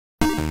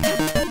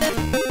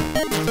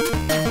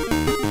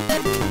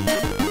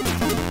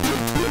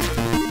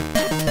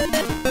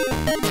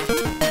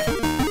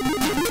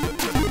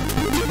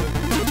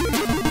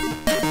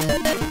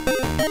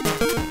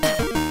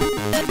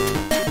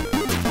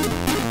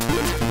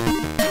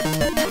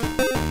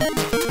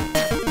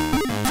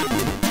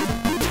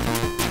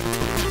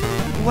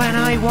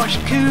I watched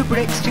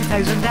Kubrick's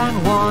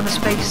 2001: A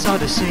Space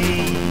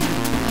Odyssey.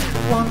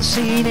 One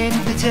scene in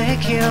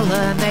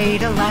particular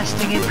made a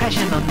lasting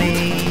impression on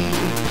me.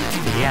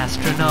 The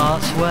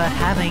astronauts were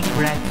having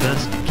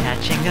breakfast,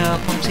 catching up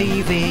on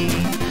TV,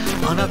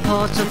 on a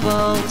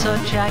portable,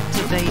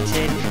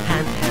 touch-activated,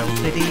 handheld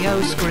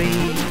video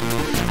screen.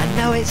 I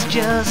know it's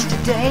just a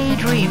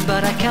daydream,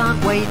 but I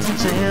can't wait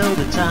until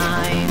the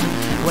time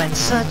when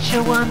such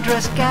a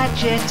wondrous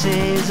gadget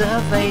is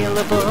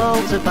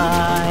available to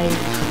buy.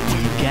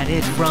 We get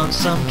it from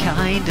some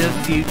kind of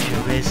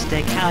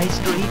futuristic high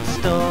street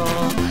store,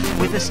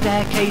 with a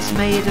staircase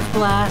made of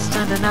glass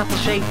and an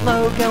apple-shaped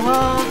logo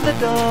on the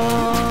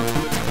door.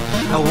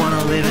 I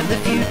wanna live in the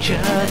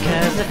future,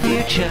 cause the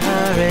future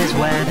is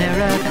where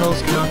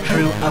miracles come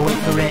true. I wait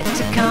for it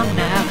to come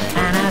now,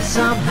 and I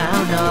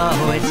somehow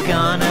know it's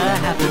gonna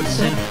happen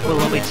soon.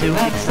 We'll all be too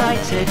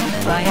excited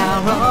by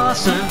our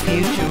awesome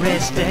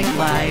futuristic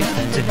lives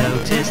to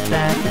notice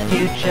that the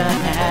future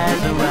has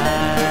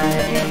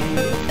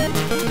arrived.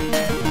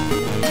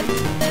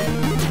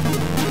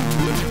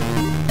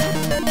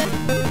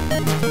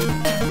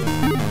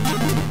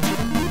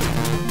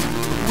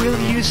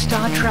 We'll use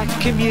Star Trek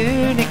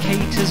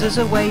communicators as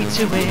a way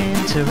to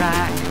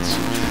interact,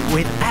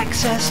 with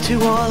access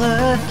to all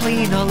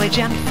earthly knowledge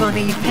and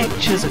funny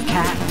pictures of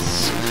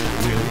cats.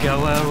 We'll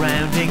go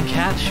around in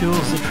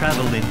capsules that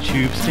travel in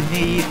tubes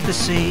beneath the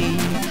sea,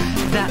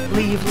 that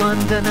leave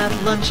London at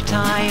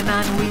lunchtime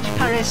and reach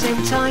Paris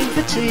in time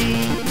for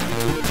tea.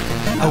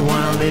 I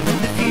wanna live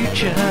in the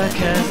future,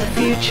 cause the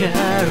future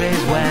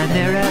is where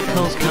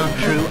miracles come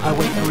true. I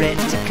wait for it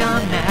to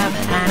come now,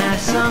 and I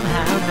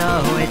somehow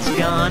know it's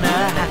gonna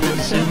happen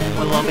soon.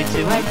 We'll all be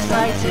too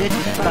excited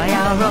by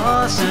our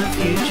awesome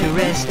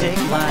futuristic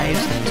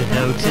lives to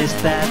notice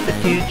that the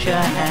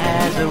future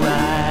has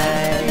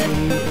arrived.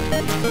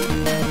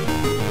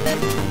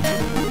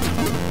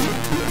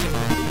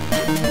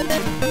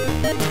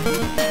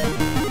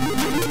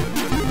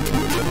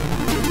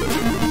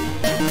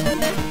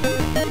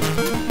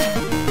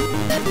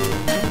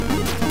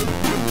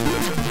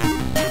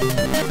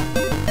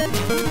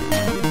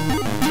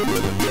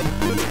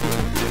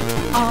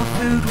 Our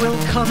food will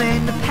come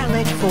in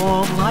pellet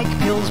form, like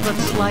pills but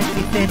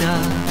slightly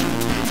thinner,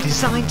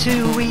 designed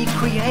to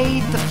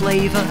recreate the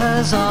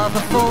flavours of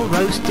a full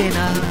roast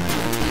dinner,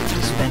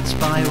 dispensed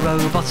by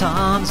robot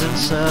arms and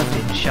served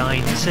in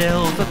shiny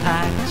silver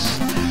packs,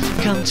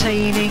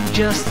 containing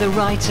just the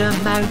right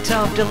amount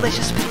of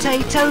delicious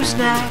potato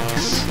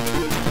snacks.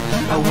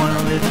 I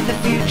wanna live in the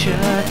future,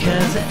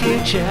 cause the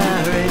future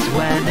is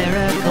where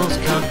miracles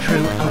come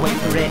true. I wait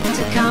for it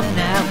to come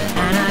now,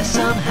 and I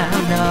somehow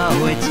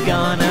know it's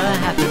gonna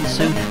happen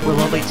soon. We'll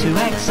all be too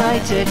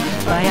excited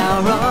by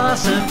our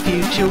awesome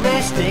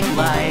futuristic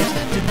lives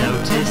to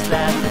notice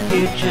that the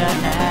future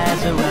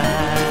has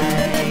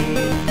arrived.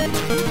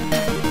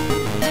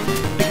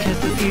 Because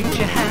the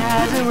future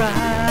has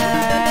arrived.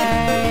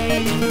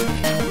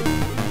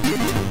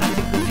 I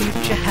think the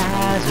future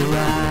has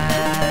arrived.